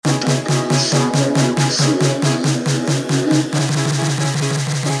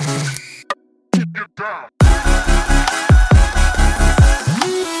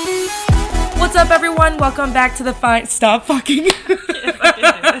welcome back to the Fine... Stop fucking...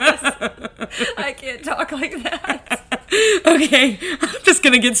 I can't talk like that. Okay, I'm just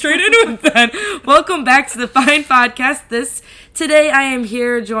gonna get straight into it then. Welcome back to the Fine Podcast. Today I am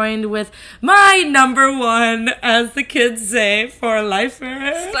here joined with my number one, as the kids say, for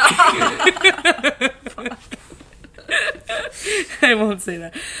lifer. I won't say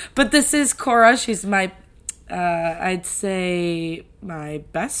that. But this is Cora. She's my, I'd say, my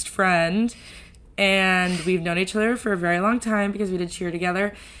best friend. And we've known each other for a very long time because we did cheer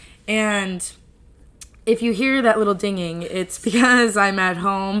together. And if you hear that little dinging, it's because I'm at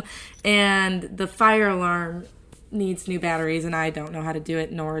home and the fire alarm needs new batteries and I don't know how to do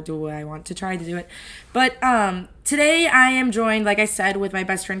it, nor do I want to try to do it. But today I am joined, like I said, with my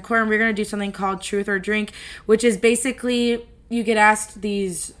best friend Cora, and we're going to do something called Truth or Drink, which is basically you get asked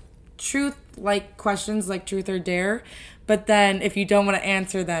these truth-like questions like truth or dare, but then if you don't want to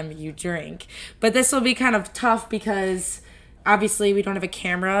answer them, you drink. But this will be kind of tough because obviously we don't have a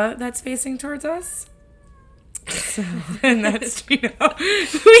camera that's facing towards us. So, and that's, we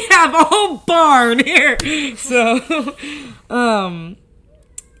have a whole barn here. So,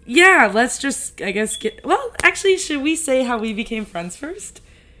 yeah, let's just, I guess, actually, should we say how we became friends first?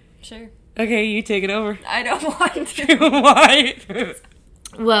 Sure. Okay, you take it over. I don't want to. Why?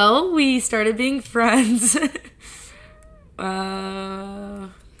 Well, we started being friends. I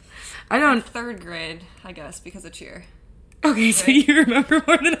don't... Third grade, I guess, because of cheer. Okay, right? So you remember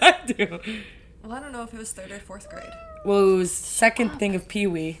more than I do. Well, I don't know if it was 3rd or 4th grade. Well, it was second thing of Pee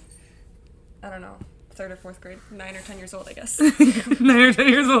Wee. I don't know. 3rd or 4th grade. 9 or 10 years old, I guess. 9 or 10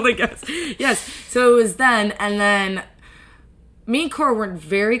 years old, I guess. Yes. So it was then, and then me and Cora weren't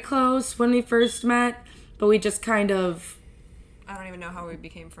very close when we first met, but we just kind of... I don't even know how we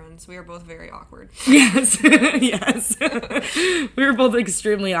became friends. We were both very awkward. Yes. Yes. We were both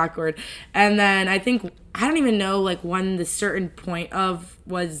extremely awkward. And then I think, I don't even know like when the certain point of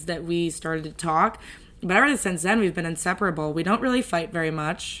was that we started to talk. But ever since then, we've been inseparable. We don't really fight very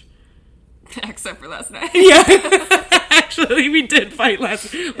much. Except for last night. Yeah. Actually, we did fight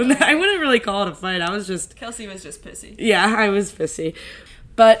last night. Yeah. I wouldn't really call it a fight. Kelsey was just pissy. Yeah, I was pissy.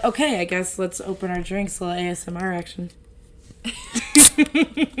 But okay, I guess let's open our drinks. A little ASMR action.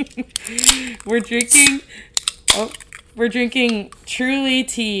 We're drinking Truly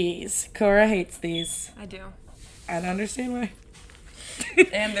teas. Cora hates these. I do. I don't understand why.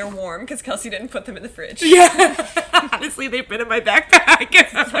 And they're warm because Kelsey didn't put them in the fridge. Yeah. Honestly, they've been in my backpack.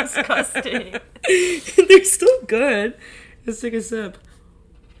 That's disgusting. They're still good. Let's take a sip.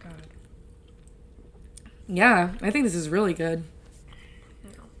 God. Yeah, I think this is really good.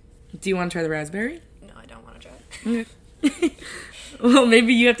 No. Do you want to try the raspberry? No, I don't want to try it. Well,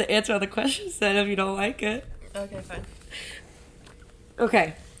 maybe you have to answer all the questions then if you don't like it. Okay, fine.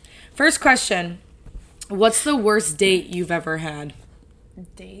 Okay. First question. What's the worst date you've ever had?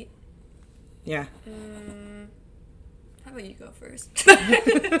 Date? Yeah. How about you go first?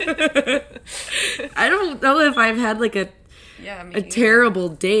 I don't know if I've had like a terrible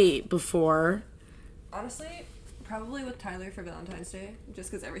date before. Honestly, probably with Tyler for Valentine's Day, just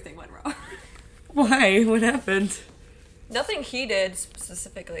because everything went wrong. Why? What happened? Nothing he did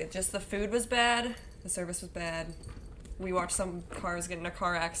specifically. Just the food was bad. The service was bad. We watched some cars get in a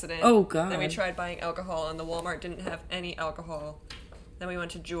car accident. Oh, God. Then we tried buying alcohol, and the Walmart didn't have any alcohol. Then we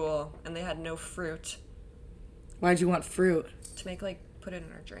went to Jewel, and they had no fruit. Why'd you want fruit? To make, put it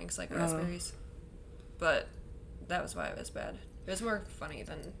in our drinks, like raspberries. But that was why it was bad. It was more funny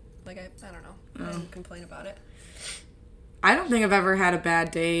than, I don't know. I didn't complain about it. I don't think I've ever had a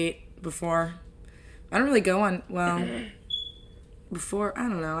bad date before. I don't really go on, before, I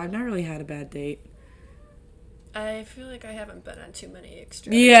don't know. I've never really had a bad date. I feel like I haven't been on too many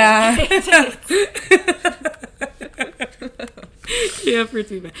extreme. Yeah. Yeah, for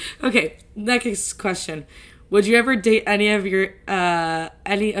too bad. Okay, next question. Would you ever date any of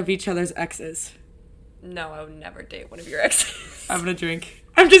each other's exes? No, I would never date one of your exes. I'm gonna drink.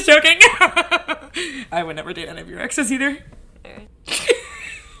 I'm just joking. I would never date any of your exes either. Alright.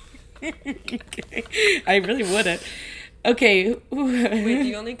 Okay. I really wouldn't. Okay. Wait, do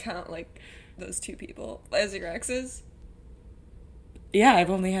you only count, those two people as your exes? Yeah, I've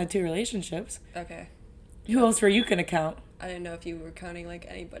only had 2 relationships. Okay. Who else were you gonna count? I didn't know if you were counting,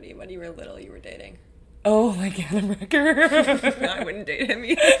 anybody when you were little you were dating. Oh, like Adam Ricker? I wouldn't date him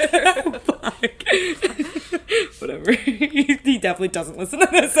either. Fuck. Whatever. He definitely doesn't listen to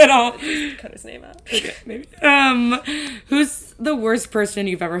this at all. Just cut his name out. Okay, maybe. Who's the worst person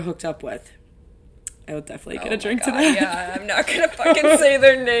you've ever hooked up with? I will definitely get a drink to that. Yeah, I'm not gonna fucking say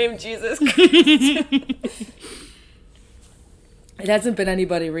their name, Jesus Christ. It hasn't been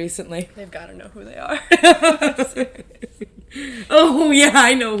anybody recently. They've got to know who they are. Oh, yeah,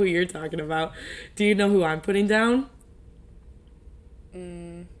 I know who you're talking about. Do you know who I'm putting down?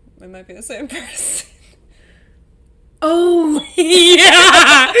 It might be the same person. Oh,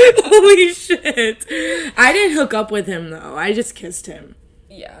 yeah! Holy shit. I didn't hook up with him, though. I just kissed him.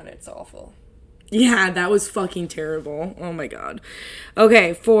 Yeah, and it's awful. Yeah, that was fucking terrible. Oh, my God.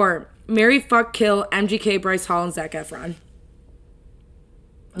 Okay, 4. Marry, fuck, kill MGK, Bryce Hall, and Zac Efron.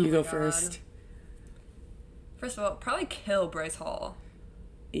 You go first. First of all, probably kill Bryce Hall.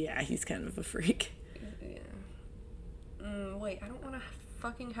 Yeah, he's kind of a freak. Yeah. Wait, I don't want to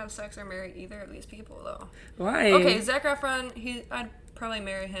fucking have sex or marry either of these people, though. Why? Okay, Zac Efron, I'd probably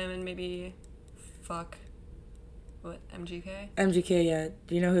marry him and maybe fuck, what, MGK? MGK, yeah.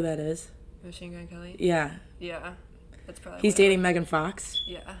 Do you know who that is? Machine Gun Kelly? Yeah. Yeah, that's probably He's dating Megan Fox?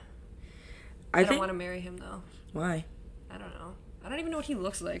 Yeah. I don't want to marry him, though. Why? I don't know. I don't even know what he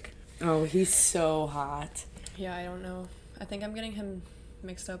looks like. Oh, he's so hot. Yeah, I don't know. I think I'm getting him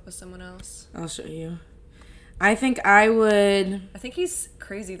mixed up with someone else. I'll show you. I think I would... I think he's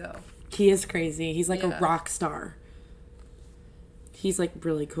crazy, though. He is crazy. He's like a rock star. He's like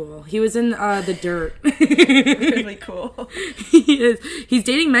really cool. He was in The Dirt. Really cool. He is. He's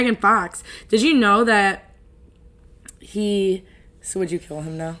dating Megan Fox. Did you know that he... So would you kill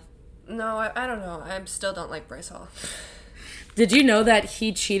him now? No, I don't know. I still don't like Bryce Hall. Did you know that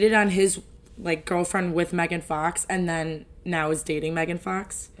he cheated on his like girlfriend with Megan Fox and then now is dating Megan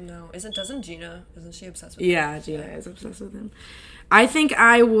Fox? No, isn't Gina? Isn't she obsessed with him? Yeah, Gina is obsessed with him. I think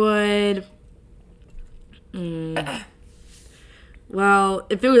I would. Well,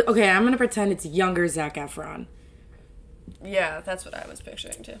 if it was okay, I'm gonna pretend it's younger Zac Efron. Yeah, that's what I was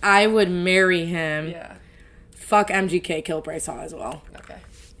picturing too. I would marry him. Yeah. Fuck MGK, kill Bryce Hall as well. Okay.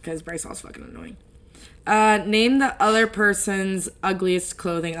 Because Bryce Hall's fucking annoying. Name the other person's ugliest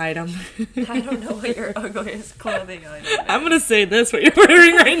clothing item. I don't know what your ugliest clothing item is. I'm gonna say this, what you're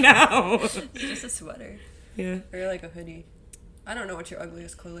wearing right now. It's just a sweater. Yeah. Or like a hoodie. I don't know what your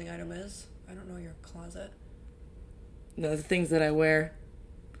ugliest clothing item is. I don't know your closet. No, the things that I wear.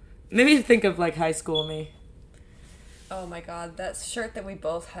 Maybe think of like high school me. Oh my god, that shirt that we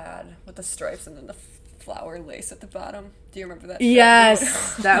both had with the stripes and then the flower lace at the bottom. Do you remember that shirt?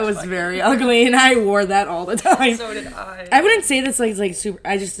 Yes, that was very ugly, and I wore that all the time. So did I. I wouldn't say that's like super.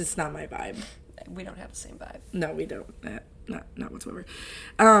 It's not my vibe. We don't have the same vibe. No, we don't. Not whatsoever.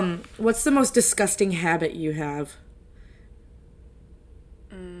 What's the most disgusting habit you have?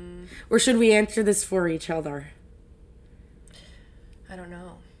 Or should we answer this for each other? I don't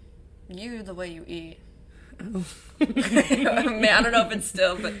know. You, the way you eat. Oh. I mean, I don't know if it's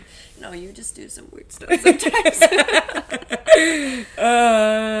still, but no, you just do some weird stuff sometimes.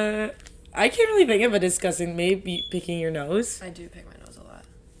 I can't really think of a disgusting. Maybe picking your nose. I do pick my nose a lot.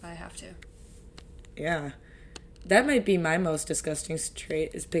 I have to. Yeah, that might be my most disgusting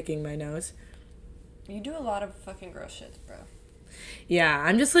trait is picking my nose. You do a lot of fucking gross shit, bro. Yeah,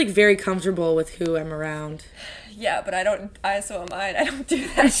 I'm just like very comfortable with who I'm around. Yeah, but I don't do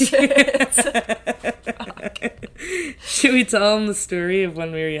that shit. Should we tell them the story of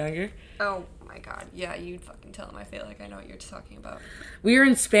when we were younger? Oh my god, yeah, you'd fucking tell them. I feel like I know what you're talking about. We were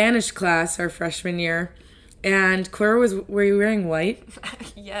in Spanish class our freshman year, and Cora were you wearing white?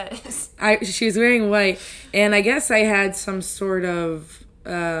 Yes. She was wearing white, and I guess I had some sort of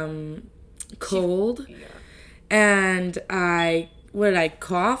cold. Yeah. And did I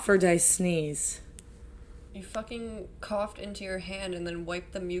cough or did I sneeze? You fucking coughed into your hand and then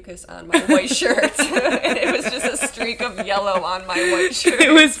wiped the mucus on my white shirt. And it was just a streak of yellow on my white shirt.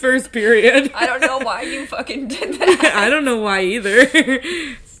 It was first period. I don't know why you fucking did that. I don't know why either.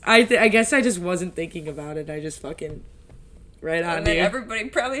 I guess I just wasn't thinking about it. I just fucking right on And then you.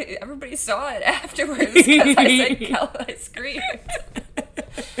 everybody saw it afterwards because I said Kel, I screamed.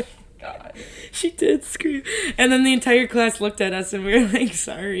 God. She did scream. And then the entire class looked at us and we were like,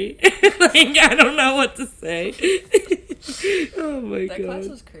 sorry. Like, I don't know what to say. Oh my god. That class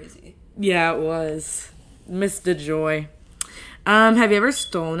was crazy. Yeah, it was. Missed the joy. Have you ever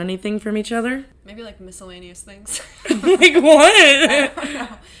stolen anything from each other? Maybe like miscellaneous things. Like what? I don't know.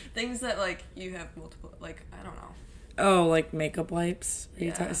 Things that like you have multiple, like, I don't know. Oh, like makeup wipes? Are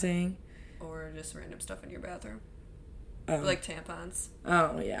you Yeah. saying? Or just random stuff in your bathroom. Oh. Like tampons.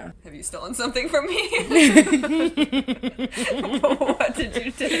 Oh, yeah. Have you stolen something from me? What did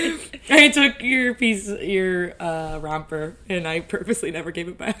you take? I took your romper, and I purposely never gave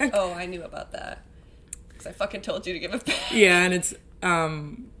it back. Oh, I knew about that. Because I fucking told you to give it back. Yeah, and it's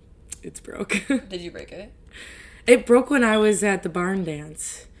broke. Did you break it? It broke when I was at the barn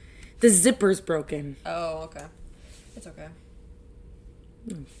dance. The zipper's broken. Oh, okay. It's okay.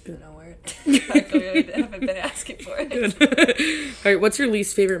 I don't know where I clearly haven't been asking for it. Good. All right, what's your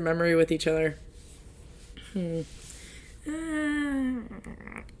least favorite memory with each other? Why'd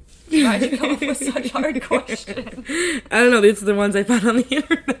you come up with such hard questions? I don't know. These are the ones I found on the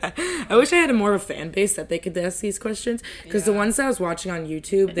internet. I wish I had more of a fan base that they could ask these questions. Because the ones that I was watching on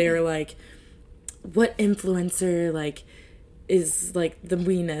YouTube, they were like, what influencer, like, is, like, the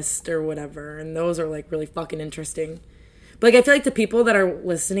meanest or whatever. And those are, like, really fucking interesting. But, like, I feel like the people that are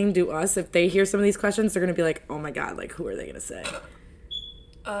listening to us, if they hear some of these questions, they're going to be like, oh, my God, like, who are they going to say?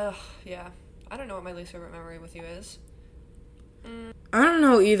 Yeah. I don't know what my least favorite memory with you is. I don't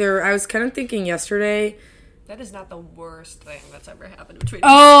know either. I was kind of thinking yesterday. That is not the worst thing that's ever happened between us.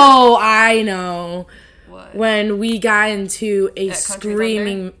 Oh, I know. What? When we got into a At Country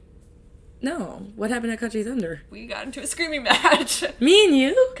screaming... Thunder? No. What happened at Country Thunder? We got into a screaming match. Me and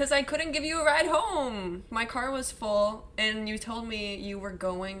you? Because I couldn't give you a ride home. My car was full, and you told me you were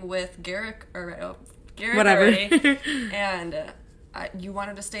going with Garrick Whatever. already, and you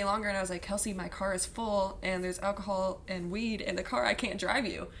wanted to stay longer, and I was like, Kelsey, my car is full, and there's alcohol and weed in the car. I can't drive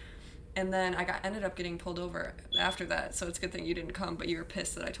you. And then I ended up getting pulled over after that, so it's a good thing you didn't come, but you were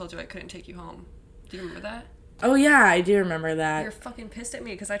pissed that I told you I couldn't take you home. Do you remember that? Oh, yeah, I do remember that. You're fucking pissed at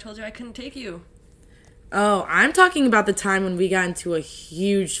me because I told you I couldn't take you. Oh, I'm talking about the time when we got into a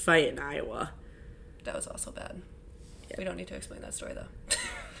huge fight in Iowa. That was also bad. Yeah. We don't need to explain that story, though.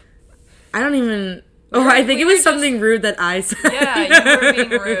 I don't even... Oh, I think it was something rude that I said. Yeah, you were being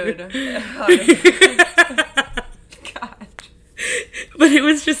rude. God. But it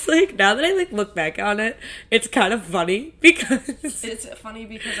was just like, now that I like look back on it, it's kind of funny because... It's funny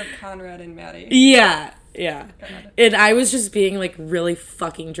because of Conrad and Maddie. Yeah. God. And I was just being like really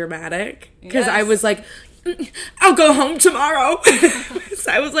fucking dramatic because I was like, I'll go home tomorrow. So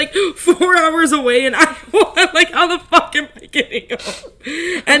I was like 4 hours away in Iowa. I'm like, how the fuck am I getting home?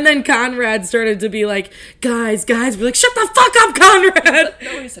 And then Conrad started to be like, guys. We're like, shut the fuck up, Conrad.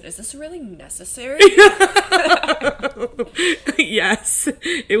 Nobody said, is this really necessary? Yes,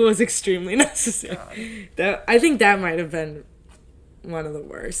 it was extremely necessary. I think that might have been one of the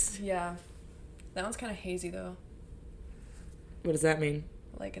worst. Yeah. That one's kind of hazy, though. What does that mean?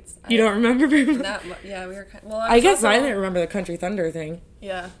 Like, it's... You don't remember very much? Yeah, we were kind of... Well, I guess I didn't remember the Country Thunder thing.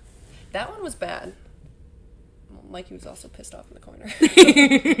 Yeah. That one was bad. Well, Mikey was also pissed off in the corner.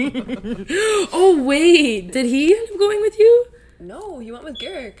 Oh, wait. Did he end up going with you? No, he went with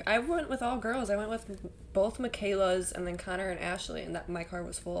Garrick. I went with all girls. I went with both Michaela's and then Connor and Ashley, and my car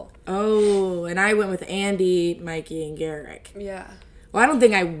was full. Oh, and I went with Andy, Mikey, and Garrick. Yeah. Well, I don't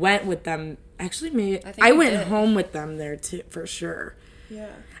think I went with them. Actually, maybe I went home with them there, too, for sure. Yeah.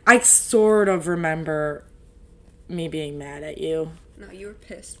 I sort of remember me being mad at you. No, you were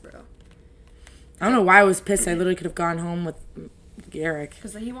pissed, bro. I don't know why I was pissed. I literally could have gone home with Garrick.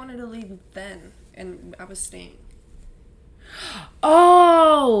 Because he wanted to leave then, and I was staying.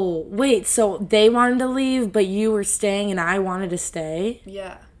 Oh, wait, so they wanted to leave, but you were staying and I wanted to stay?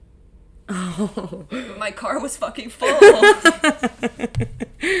 Yeah. Oh. But my car was fucking full.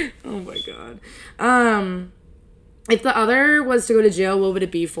 Oh my God. If the other was to go to jail, what would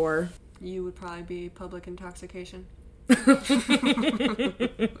it be for? You would probably be public intoxication.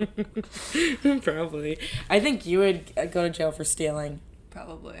 Probably. I think you would go to jail for stealing.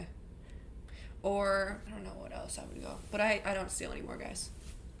 Probably. Or, I don't know what else I would go. But I don't steal anymore, guys.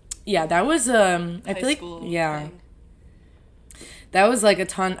 Yeah, that was, I feel like, yeah. Thing. That was like a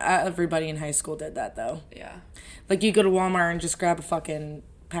ton, everybody in high school did that though. Yeah. Like you go to Walmart and just grab a fucking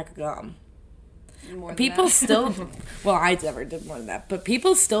pack of gum. More than people that. Still, well, I never did more than that, but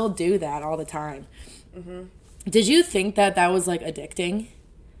people still do that all the time. Mm-hmm. Did you think that was like addicting?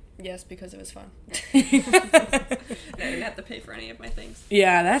 Yes, because it was fun. I didn't have to pay for any of my things.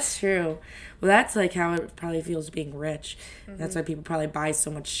 Yeah, that's true. Well, that's like how it probably feels being rich. Mm-hmm. That's why people probably buy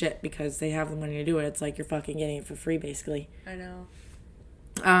so much shit because they have the money to do it. It's like you're fucking getting it for free, basically. I know.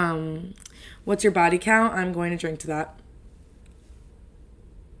 What's your body count? I'm going to drink to that.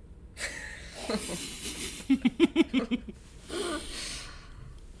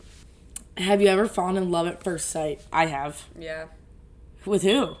 Have you ever fallen in love at first sight? I have. Yeah. With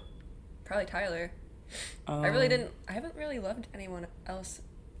who? Probably Tyler. Oh. I haven't really loved anyone else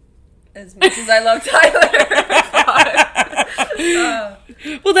as much as I love Tyler.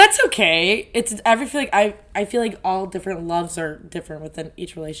 Well, that's okay. I feel like all different loves are different within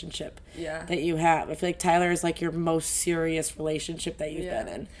each relationship that you have. I feel like Tyler is like your most serious relationship that you've been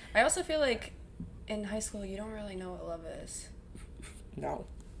in. I also feel like in high school you don't really know what love is. No.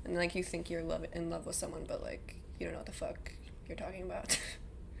 And like you think you're in love with someone, but like you don't know what the fuck you're talking about.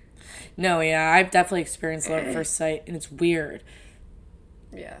 No, yeah, I've definitely experienced love at first sight, and it's weird.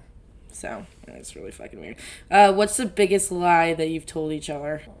 Yeah. So, it's really fucking weird. What's the biggest lie that you've told each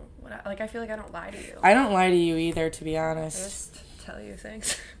other? I feel like I don't lie to you. I don't lie to you either, to be honest. I just tell you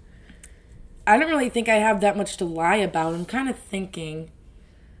things. I don't really think I have that much to lie about. I'm kind of thinking.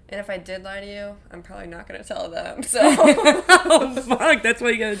 And if I did lie to you, I'm probably not going to tell them, so. Oh, fuck. That's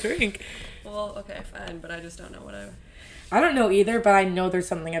why you gotta drink. Well, okay, fine, but I just don't know what I don't know either, but I know there's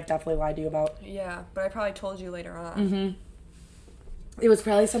something I've definitely lied to you about. Yeah, but I probably told you later on. Mm-hmm. It was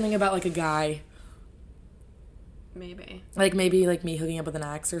probably something about, like, a guy. Maybe. Like, maybe, like, me hooking up with an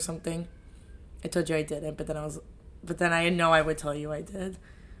ex or something. I told you I didn't, but then I know I would tell you I did.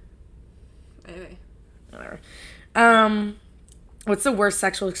 Maybe. Whatever. What's the worst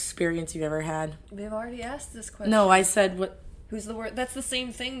sexual experience you've ever had? We've already asked this question. No, I said what... Who's the worst? That's the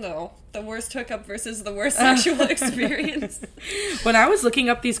same thing, though. The worst hookup versus the worst sexual experience. When I was looking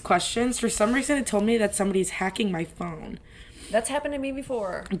up these questions, for some reason it told me that somebody's hacking my phone. That's happened to me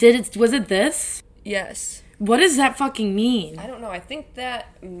before. Was it this? Yes. What does that fucking mean? I don't know. I think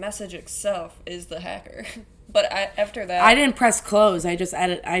that message itself is the hacker. But after that... I didn't press close. I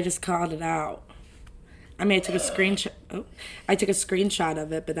just called it out. I mean, I took a screenshot. Oh, I took a screenshot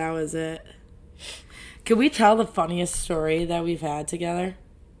of it, but that was it. Could we tell the funniest story that we've had together?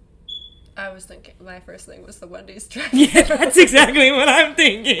 I was thinking, my first thing was the Wendy's drive. Yeah, that's exactly what I'm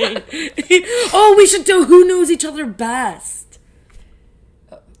thinking. Oh, we should do Who Knows Each Other Best.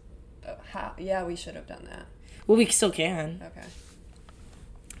 How? Yeah, we should have done that. Well, we still can. Okay.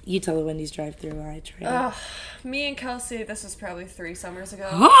 You tell the Wendy's drive-thru. I try. Me and Kelsey, this was probably 3 summers ago.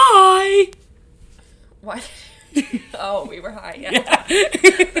 Hi! Why? Oh, we were high. Yeah.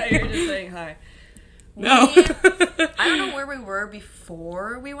 I thought you were just saying hi. No. I don't know where we were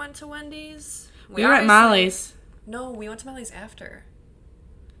before we went to Wendy's. We were at Molly's. No, we went to Molly's after.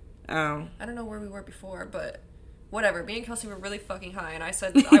 Oh. I don't know where we were before, but whatever. Me and Kelsey were really fucking high, and I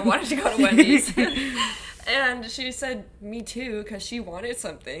said I wanted to go to Wendy's. And she said, me too, because she wanted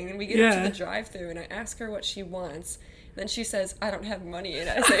something. And we get up to the drive-thru, and I ask her what she wants. Then she says, I don't have money. And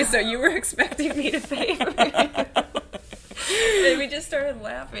I say, so you were expecting me to pay for you? And we just started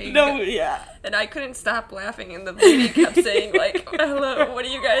laughing. No, yeah. And I couldn't stop laughing. And the lady kept saying, like, hello, what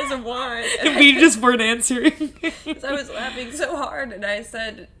do you guys want? And we just weren't answering. So I was laughing so hard. And I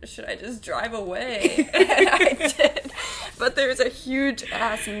said, should I just drive away? And I did. But there's a huge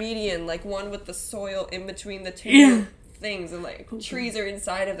ass median, like one with the soil in between the two things. And, like, trees are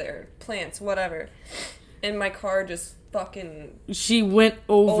inside of there. Plants, whatever. And my car just fucking... She went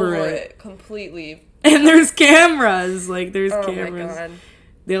over it completely. And there's cameras. Like, there's cameras. Oh, my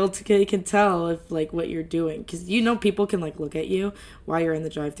God. They can tell if, like, what you're doing. Because, people can, like, look at you while you're in the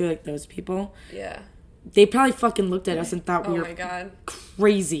drive-thru, like those people. Yeah. They probably fucking looked at us and thought we were my God.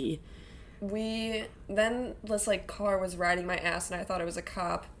 crazy. Then this, like, car was riding my ass, and I thought it was a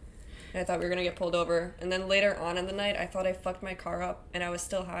cop. And I thought we were going to get pulled over. And then later on in the night, I thought I fucked my car up, and I was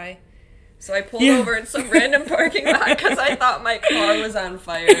still high. So I pulled over in some random parking lot because I thought my car was on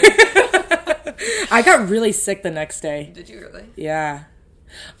fire. I got really sick the next day. Did you really? Yeah.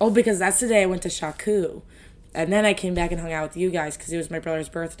 Oh, because that's the day I went to Shaku. And then I came back and hung out with you guys because it was my brother's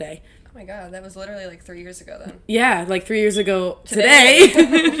birthday. Oh my God, that was literally like 3 years ago then. Yeah, like 3 years ago today.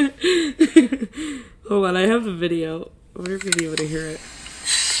 Hold on, I have the video. I wonder if you'll be able to hear it.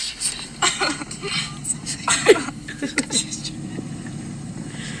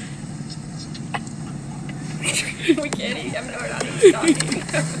 We can't eat. We're not even talking.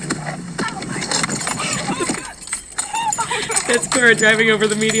 That's Cora driving over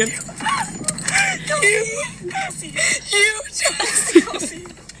the median.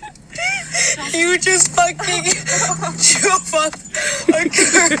 You just fucking drove up a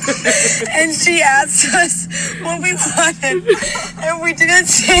curb and she asked us what we wanted and we didn't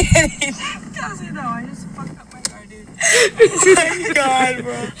say anything. No, I just fucked up my car, dude. Oh my God,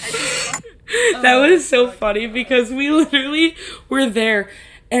 bro. That was so funny because we literally were there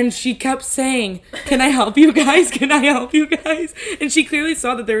and she kept saying, can I help you guys? Can I help you guys? And she clearly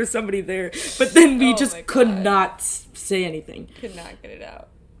saw that there was somebody there. But then we just could not say anything. Could not get it out.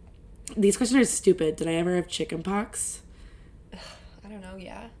 These questions are stupid. Did I ever have chicken pox? I don't know,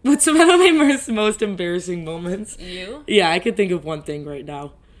 yeah. What's one of my most embarrassing moments? You? Yeah, I could think of one thing right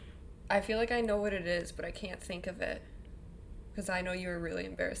now. I feel like I know what it is, but I can't think of it. Because I know you were really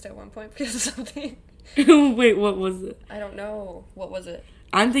embarrassed at one point because of something. Wait, what was it? I don't know. What was it?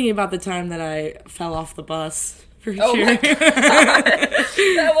 I'm thinking about the time that I fell off the bus. For Oh sure. my God.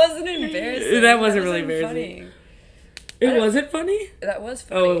 That wasn't embarrassing. That wasn't really embarrassing. Funny. It wasn't funny? That was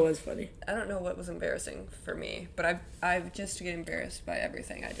funny. Oh, it was funny. I don't know what was embarrassing for me, but I just get embarrassed by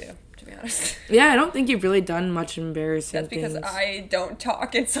everything I do, to be honest. Yeah, I don't think you've really done much embarrassing That's because things. I don't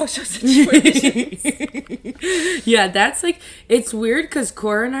talk in social situations. Yeah, that's like, it's weird because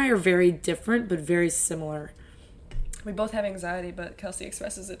Cora and I are very different, but very similar. We both have anxiety, but Kelsey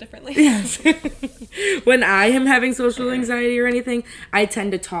expresses it differently. Yes. When I am having social anxiety or anything, I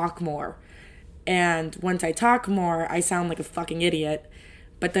tend to talk more. And once I talk more, I sound like a fucking idiot.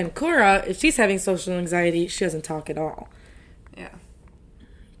 But then Cora, if she's having social anxiety, she doesn't talk at all. Yeah.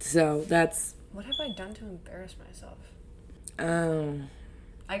 So that's... What have I done to embarrass myself? Oh...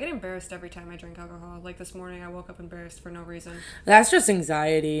 I get embarrassed every time I drink alcohol. Like this morning, I woke up embarrassed for no reason. That's just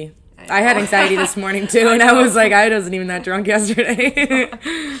anxiety. I I had anxiety this morning too, and I was like, I wasn't even that drunk yesterday.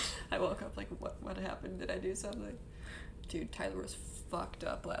 I woke up like, what happened? Did I do something? Dude, Tyler was fucked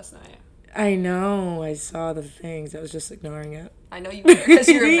up last night. I know. I saw the things. I was just ignoring it. I know you were because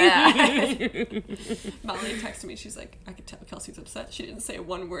you were mad. Molly texted me. She's like, I could tell Kelsey's upset. She didn't say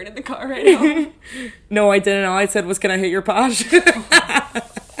one word in the car right now. No, I didn't. All I said was, can I hit your posh? God.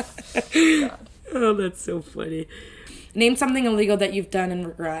 Oh, that's so funny. Name something illegal that you've done and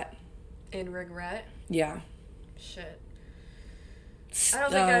regret. In regret? Yeah. Shit. I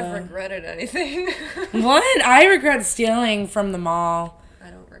don't think I've regretted anything. What? I regret stealing from the mall.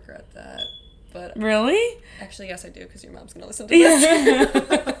 I don't regret that. But Really? actually, yes, I do, because your mom's going to listen to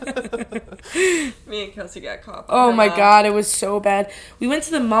this. Me and Kelsey got caught. by Oh her my mom. God, it was so bad. We went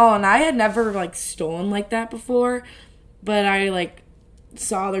to the mall, and I had never, like, stolen like that before. But I, like,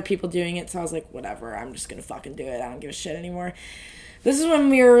 saw other people doing it, so I was like, whatever, I'm just gonna fucking do it. I don't give a shit anymore. This is when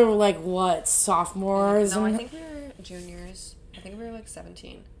we were, like, what, sophomores? No, I in- think we were juniors. I think we were like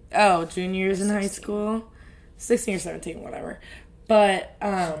 17. Oh, juniors in high 16. school? 16 or 17, whatever. But,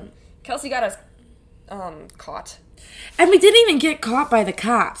 Kelsey got us caught. and we didn't even get caught by the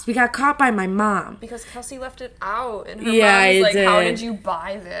cops. We got caught by my mom. Because Kelsey left it out. And her Yeah, mom's I like, how did. did you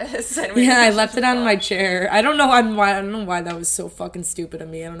buy this? And we Yeah, I just left it on thought- my chair. I don't know why that was so fucking stupid of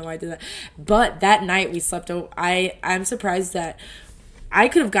me. I don't know why I did that. But that night we slept over. I'm surprised that I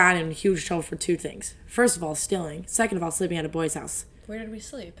could have gotten in huge trouble for two things. First of all, stealing. Second of all, sleeping at a boy's house. Where did we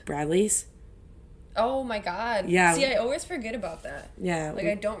sleep? Bradley's. Oh my God. Yeah. See, I always forget about that. Yeah. Like,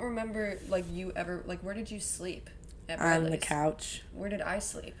 I don't remember, like, you ever, like, where did you sleep? At on the Bradley's? couch. Where did I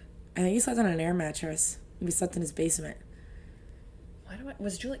sleep? I think he slept on an air mattress. We slept in his basement. Why do I,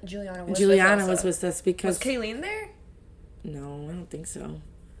 was Juliana was Juliana with us, was with us because... Was Kayleen there? No, I don't think so.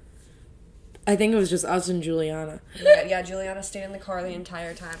 I think it was just us and Juliana. Yeah, Juliana stayed in the car the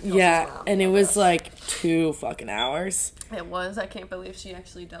entire time. Kelsey's Yeah, mom and it with was us. like 2 fucking hours. It was. I can't believe she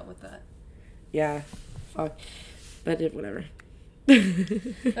actually dealt with that. Yeah, fuck. But whatever.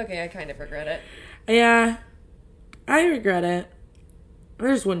 Okay, I kind of regret it. Yeah, I regret it. I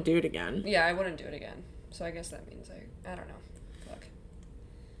just wouldn't do it again. Yeah, I wouldn't do it again. So I guess that means I don't know. Fuck.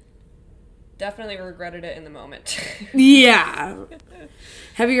 Definitely regretted it in the moment. Yeah.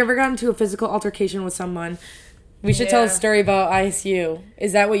 Have you ever gotten into a physical altercation with someone? We should tell a Yeah. story about ISU.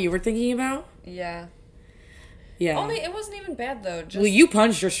 Is that what you were thinking about? Yeah. Yeah. Only it wasn't even bad though. Just Well, you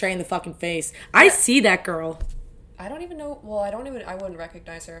punched her straight in the fucking face. I see that girl. I don't even know. Well, I wouldn't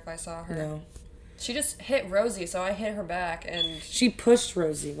recognize her if I saw her. No. She just hit Rosie, so I hit her back, and She pushed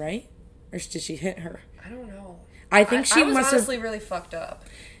Rosie, right? Or did she hit her? I don't know. I think she I was must honestly really fucked up.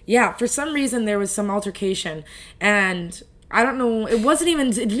 Yeah, for some reason there was some altercation, and I don't know. It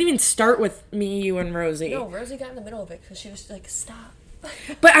didn't even start with me, you, and Rosie. No, Rosie got in the middle of it because she was like, "Stop."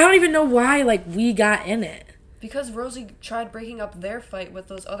 But I don't even know why. Like, we got in it. Because Rosie tried breaking up their fight with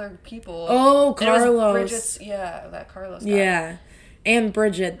those other people. Oh, And it was Carlos. Bridget's, yeah, that Carlos guy. Yeah. And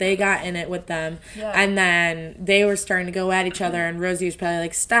Bridget, they got in it with them. Yeah. And then they were starting to go at each other, and Rosie was probably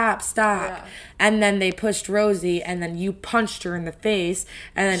like, stop. Yeah. And then they pushed Rosie, and then you punched her in the face.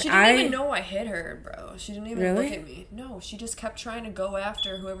 And then She didn't even know I hit her, bro. She didn't even Really? look at me. No, she just kept trying to go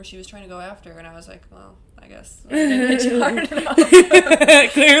after whoever she was trying to go after, and I was like, well, I guess I didn't hit you hard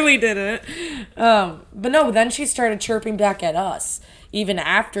enough. Clearly didn't. But no, then she started chirping back at us, even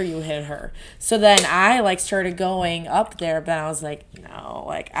after you hit her. So then I, like, started going up there, but I was like, no,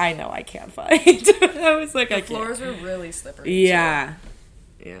 like, I know I can't fight. I was like, The I can't. floors were really slippery. Yeah.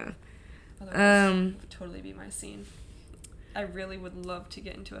 Yeah. too. Otherwise, Um, it would totally be my scene. I really would love to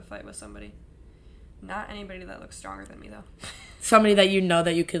get into a fight with somebody. Not anybody that looks stronger than me, though. Somebody that you know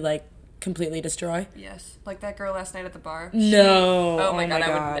that you could, like, completely destroy? Yes. Like that girl last night at the bar. No. Oh my god, I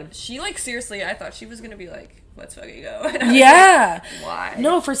God. would. She, like, seriously, I thought she was gonna be like, let's fucking go. And I was Yeah. like, why?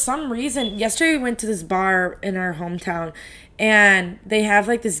 No, for some reason, yesterday we went to this bar in our hometown, and they have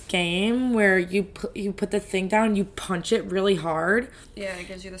like this game where you put the thing down, you punch it really hard. Yeah, it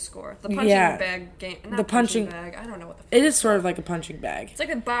gives you the score. The punching bag game. Not The punching bag. I don't know what the fuck It is sort of like a punching bag. It's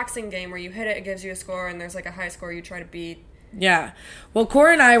like a boxing game where you hit it, it gives you a score, and there's like a high score you try to beat. Yeah. Well,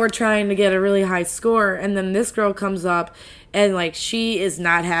 Cora and I were trying to get a really high score, and then this girl comes up, and like she is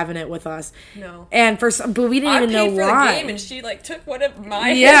not having it with us. No. And but we didn't even know I paid for why. the game, and she like took one of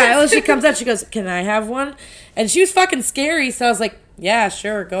my. Yeah. Well, she comes up, she goes, "Can I have one?" And she was fucking scary, so I was like, "Yeah,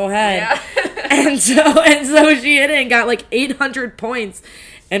 sure, go ahead." Yeah. and so she hit it and got like 800 points.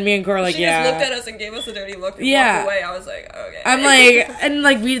 And me and Cora like, she yeah. just looked at us and gave us a dirty look and Yeah. walked away. I was like, okay. I'm like, and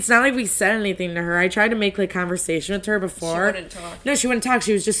like it's not like we said anything to her. I tried to make like conversation with her before. She wouldn't talk. No, she wouldn't talk.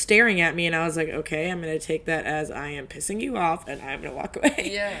 She was just staring at me, and I was like, okay, I'm gonna take that as I am pissing you off, and I'm gonna walk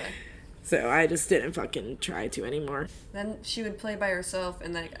away. Yeah. So I just didn't fucking try to anymore. Then she would play by herself,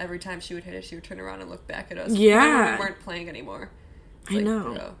 and like every time she would hit it, she would turn around and look back at us. Yeah. We weren't playing anymore. I Like,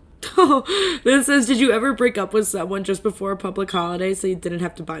 know. bro. This says, did you ever break up with someone just before a public holiday so you didn't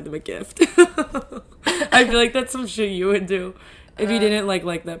have to buy them a gift? I feel like that's some shit you would do if you didn't like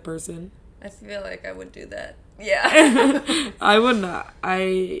that person. I feel like I would do that. Yeah. I would not.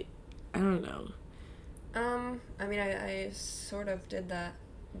 I don't know. I mean, I sort of did that,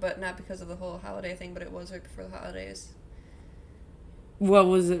 but not because of the whole holiday thing, but it was right before the holidays. What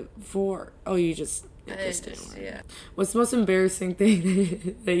was it for? Oh, you just Yeah. What's the most embarrassing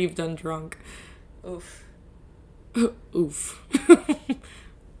thing that you've done drunk? Oof. Oof.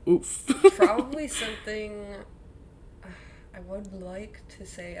 Oof. Probably something I would like to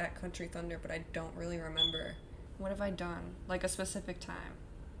say at Country Thunder, but I don't really remember. What have I done? Like a specific time.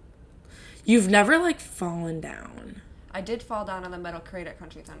 You've never like fallen down. I did fall down on the metal crate at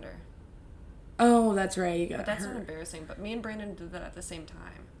Country Thunder. Oh, that's right. You got But that's hurt. not embarrassing. But me and Brandon did that at the same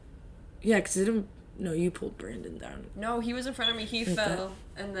time. Yeah, because it didn't. No, you pulled Brandon down. No, he was in front of me. He fell.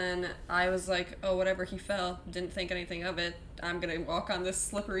 And then I was like, oh, whatever, he fell. Didn't think anything of it. I'm going to walk on this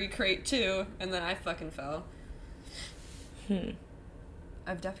slippery crate too. And then I fucking fell.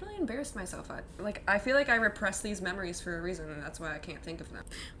 I've definitely embarrassed myself. I feel like I repress these memories for a reason, and that's why I can't think of them.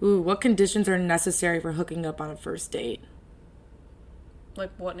 Ooh, what conditions are necessary for hooking up on a first date?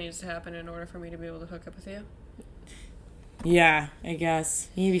 Like, what needs to happen in order for me to be able to hook up with you? Yeah, I guess.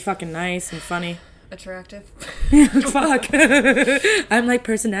 You need to be fucking nice and funny. Attractive. Fuck. I'm like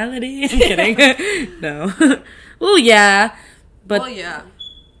personality. I'm kidding. No. Well, yeah. But Well, yeah.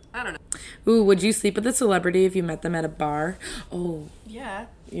 I don't know. ooh, would you sleep with a celebrity if you met them at a bar? Oh, Yeah.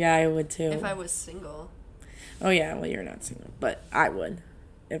 yeah, I would too. If I was single. Oh yeah, well you're not single, but I would.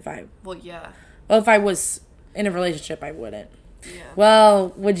 If I Well, yeah. if I was in a relationship, I wouldn't. Yeah. Well,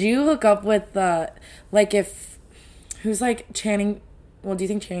 would you hook up with like if who's like Channing? Well, do you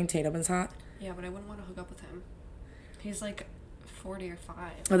think Channing Tatum is hot? Yeah, but I wouldn't want to hook up with him. He's like 40 or 5.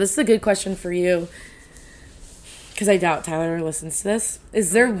 Well, this is a good question for you. Because I doubt Tyler listens to this.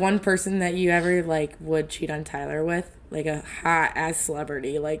 Is there one person that you ever, like, would cheat on Tyler with? Like, a hot-ass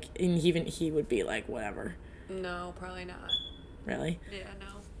celebrity. Like, and even he would be like, whatever. No, probably not. Really? Yeah,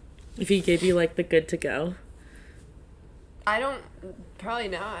 no. If he gave you, like, the good to go? Probably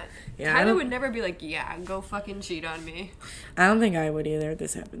not. Yeah, I Tyler don't- would never be like, yeah, go fucking cheat on me. I don't think I would either.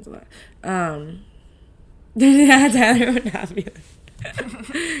 This happens a lot. Yeah, Tyler would not be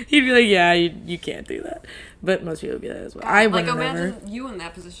he'd be like, yeah, you can't do that. But most people would be that as well. I Like, wouldn't imagine ever. you in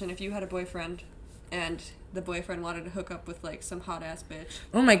that position if you had a boyfriend and the boyfriend wanted to hook up with, like, some hot-ass bitch.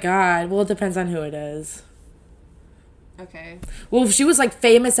 Oh my god. Well, it depends on who it is. Okay. Well, if she was, like,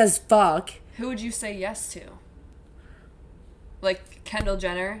 famous as fuck. Who would you say yes to? Like, Kendall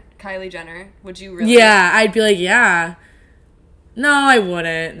Jenner, Kylie Jenner. Would you really? Yeah, I'd be like, yeah. No, I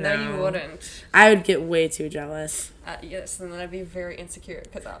wouldn't. No, you wouldn't. I would get way too jealous. Yes, and then I'd be very insecure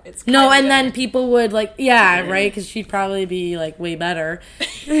because it's No, Kylie and then Jenner. people would, like, yeah, right? Because she'd probably be, like, way better.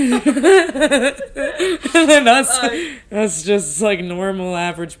 And then us just, like, normal,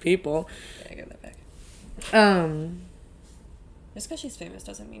 average people. Yeah, I get that back. Just because she's famous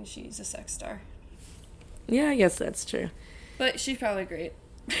doesn't mean she's a sex star. Yeah, I guess that's true. But she's probably great.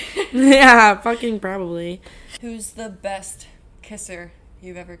 Yeah, fucking probably. Who's the best kisser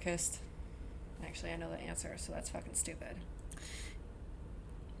you've ever kissed? Actually, I know the answer, so that's fucking stupid.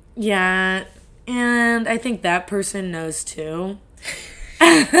 Yeah, and I think that person knows too.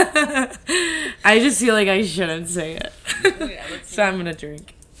 I just feel like I shouldn't say it. Yeah, let's see. So I'm gonna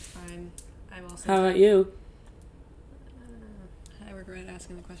drink. Fine. I'm also. How about you? I regret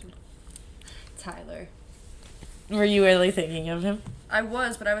asking the question. Tyler. Were you really thinking of him? I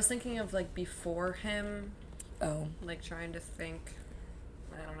was, but I was thinking of, like, before him. Oh. Like, trying to think.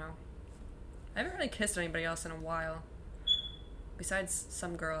 I don't know. I haven't really kissed anybody else in a while. Besides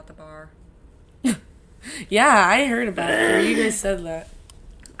some girl at the bar. Yeah, I heard about it. You guys said that.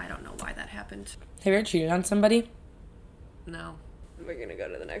 I don't know why that happened. Have you ever cheated on somebody? No. We're gonna go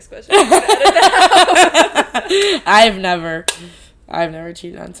to the next question. I've never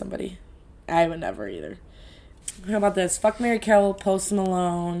cheated on somebody. I would never either. How about this? Fuck, Marry, Kill, Post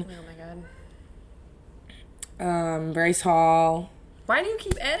Malone. Oh my god. Bryce Hall. Why do you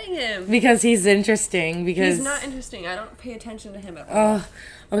keep adding him? Because he's interesting. Because he's not interesting. I don't pay attention to him at all.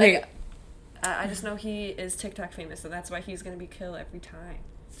 Okay. Like, I just know he is TikTok famous, so that's why he's gonna be killed every time.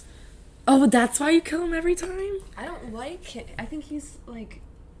 Oh, but that's why you kill him every time? I don't like him. I think he's like,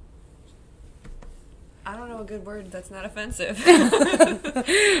 I don't know a good word that's not offensive.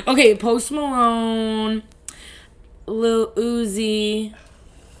 Okay, Post Malone, Lil Uzi,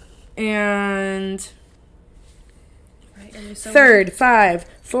 and Right, and so third, 5,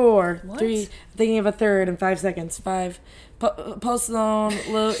 4, What? 3. Thinking of a third in 5 seconds. 5. Post Malone,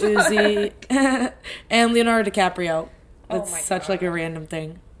 Lil Uzi, and Leonardo DiCaprio. That's my such God. like a random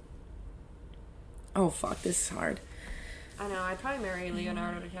thing. Oh fuck, this is hard. I know. I'd probably marry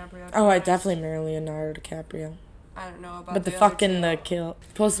Leonardo DiCaprio. Oh, I definitely marry Leonardo DiCaprio. I don't know about. But the other fucking two. the kill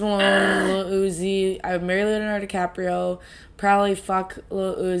Post Malone, Lil Uzi. I would marry Leonardo DiCaprio. Probably fuck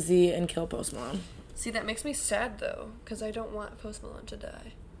Lil Uzi and kill Post Malone. See, that makes me sad though, because I don't want Post Malone to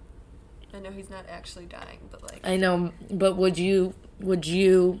die. I know he's not actually dying, but like. I know, but would you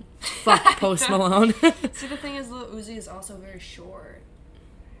fuck Post Malone? See, the thing is, Lil Uzi is also very short,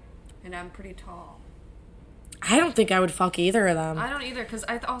 and I'm pretty tall. I don't think I would fuck either of them. I don't either, because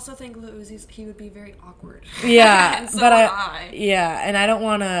I also think Lil Uzi's he would be very awkward. Yeah, and so but would yeah, and I don't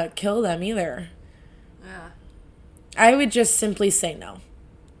want to kill them either. Yeah. I would just simply say no.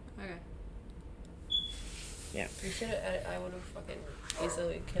 Okay. Yeah. You should have. I would have fucking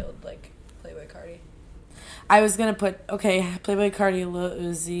easily killed like Playboy Cardi. I was gonna put Playboy Cardi, Lil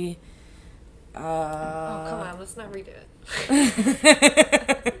Uzi. Oh come on, let's not redo it.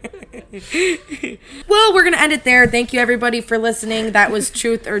 Well, we're gonna end it there. Thank you everybody for listening. That was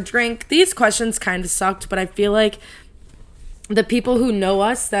Truth or Drink. These questions kind of sucked, but I feel like the people who know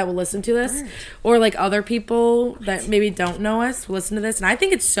us that will listen to this, or like other people that maybe don't know us will listen to this, and I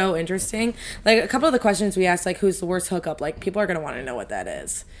think it's so interesting. Like a couple of the questions we asked, like who's the worst hookup, like people are gonna want to know what that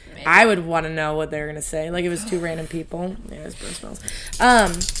is. Maybe. I would want to know what they're gonna say. Like it was 2 random people. Yeah, it was breath smells.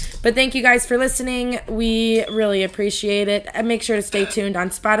 But thank you guys for listening. We really appreciate it. And make sure to stay tuned on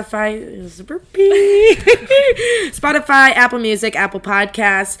Spotify. It was a burpee. Spotify, Apple Music, Apple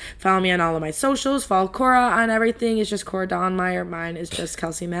Podcasts. Follow me on all of my socials. Follow Cora on everything. It's just Cora Dawnmeyer. Mine is just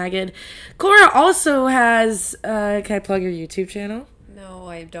Kelsey Magid. Cora also has, can I plug your YouTube channel? No,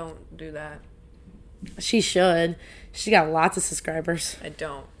 I don't do that. She should. She got lots of subscribers. I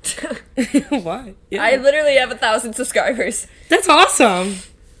don't. Why? Yeah. I literally have 1,000 subscribers. That's awesome.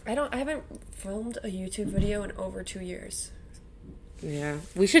 I haven't filmed a YouTube video in over 2 years. Yeah,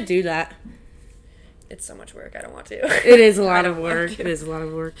 we should do that. It's so much work. I don't want to. It is a lot of work. It is a lot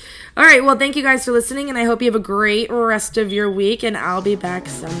of work. All right. Well, thank you guys for listening, and I hope you have a great rest of your week, and I'll be back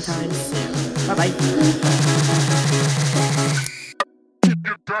sometime soon. Bye-bye.